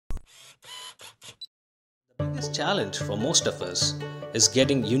The challenge for most of us is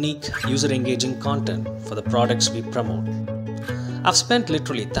getting unique, user-engaging content for the products we promote. I've spent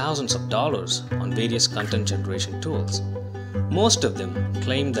literally thousands of dollars on various content generation tools. Most of them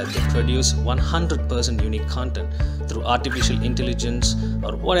claim that they produce 100% unique content through artificial intelligence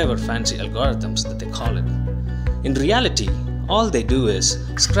or whatever fancy algorithms that they call it. In reality, all they do is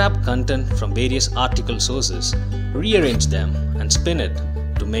scrap content from various article sources, rearrange them, and spin it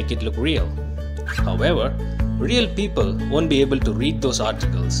to make it look real. However, real people won't be able to read those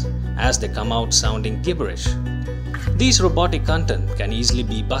articles as they come out sounding gibberish. These robotic content can easily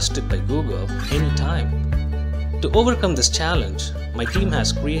be busted by Google anytime. To overcome this challenge, my team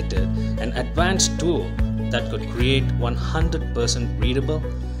has created an advanced tool that could create 100% readable,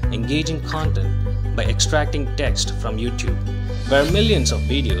 engaging content by extracting text from YouTube, where millions of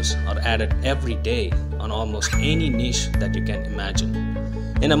videos are added every day on almost any niche that you can imagine.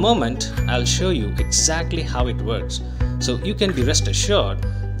 In a moment, I'll show you exactly how it works, so you can be rest assured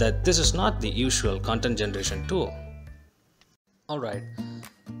that this is not the usual content generation tool. Alright,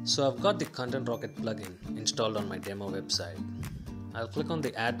 so I've got the Content Rocket plugin installed on my demo website. I'll click on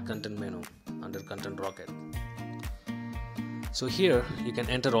the Add Content menu under Content Rocket. So here you can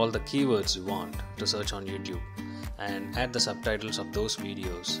enter all the keywords you want to search on YouTube and add the subtitles of those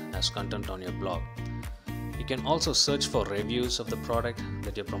videos as content on your blog. You can also search for reviews of the product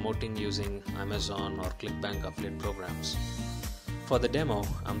that you're promoting using Amazon or ClickBank affiliate programs. For the demo,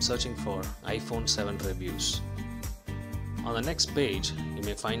 I'm searching for iPhone 7 reviews. On the next page, you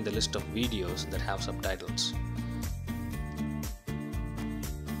may find the list of videos that have subtitles.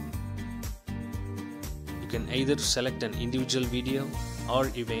 You can either select an individual video or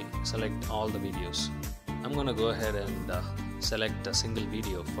you may select all the videos. I'm going to go ahead and select a single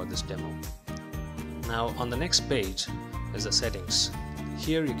video for this demo. Now on the next page is the settings.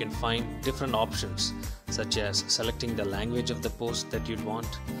 Here you can find different options such as selecting the language of the post that you'd want.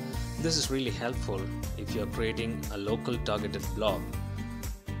 This is really helpful if you're creating a local targeted blog.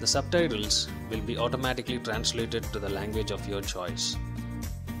 The subtitles will be automatically translated to the language of your choice.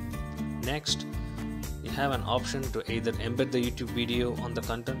 Next, you have an option to either embed the YouTube video on the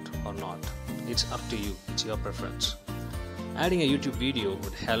content or not. It's up to you, it's your preference. Adding a YouTube video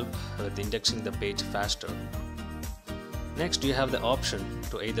would help with indexing the page faster. Next, you have the option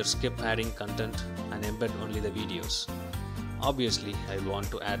to either skip adding content and embed only the videos. Obviously, I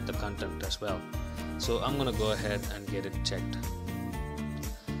want to add the content as well, so I'm going to go ahead and get it checked.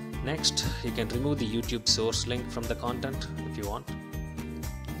 Next, you can remove the YouTube source link from the content if you want.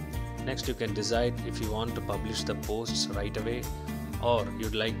 Next, you can decide if you want to publish the posts right away or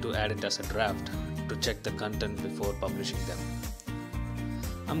you'd like to add it as a draft to check the content before publishing them.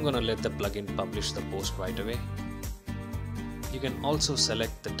 I'm going to let the plugin publish the post right away. You can also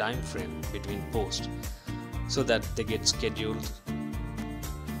select the time frame between posts so that they get scheduled.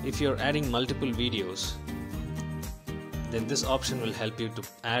 If you're adding multiple videos, then this option will help you to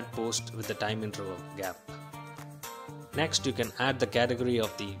add posts with the time interval gap. Next, you can add the category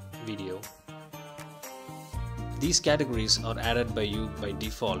of the video. These categories are added by you by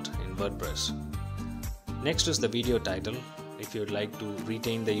default in WordPress. Next is the video title, if you'd like to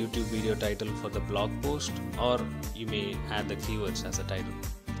retain the YouTube video title for the blog post, or you may add the keywords as a title.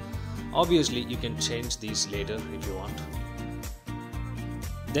 Obviously, you can change these later if you want.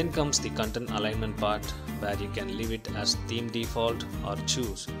 Then comes the content alignment part, where you can leave it as theme default or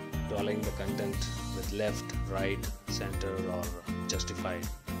choose to align the content with left, right, center or justified.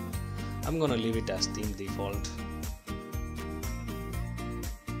 I'm going to leave it as theme default.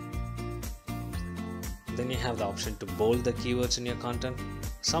 Then you have the option to bold the keywords in your content.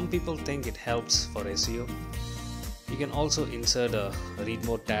 Some people think it helps for SEO. You can also insert a read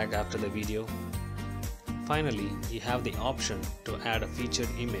more tag after the video. Finally, you have the option to add a featured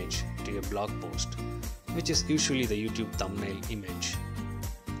image to your blog post, which is usually the YouTube thumbnail image.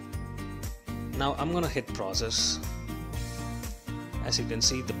 Now I'm going to hit process. As you can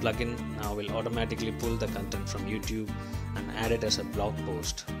see, the plugin now will automatically pull the content from YouTube and add it as a blog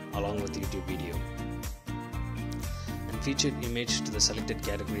post along with the YouTube video, and featured image to the selected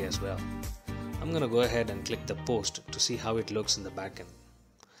category as well. I'm going to go ahead and click the post to see how it looks in the backend.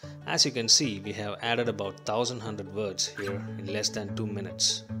 As you can see, we have added about 1100 words here in less than 2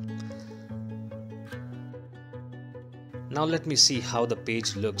 minutes. Now let me see how the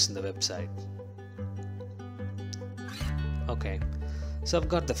page looks in the website. Okay, so I've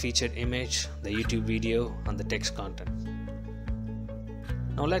got the featured image, the YouTube video and the text content.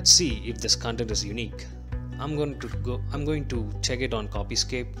 Now let's see if this content is unique. I'm going to check it on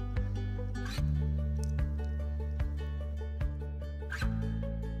Copyscape.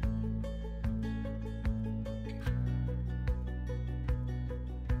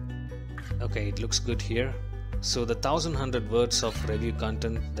 Okay, it looks good here. So the 1100 words of review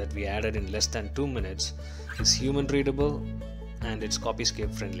content that we added in less than 2 minutes is human readable and it's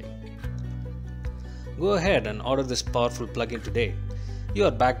Copyscape friendly. Go ahead and order this powerful plugin today. You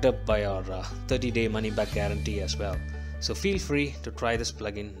are backed up by our 30-day money back guarantee as well. So feel free to try this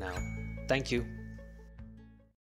plugin now. Thank you.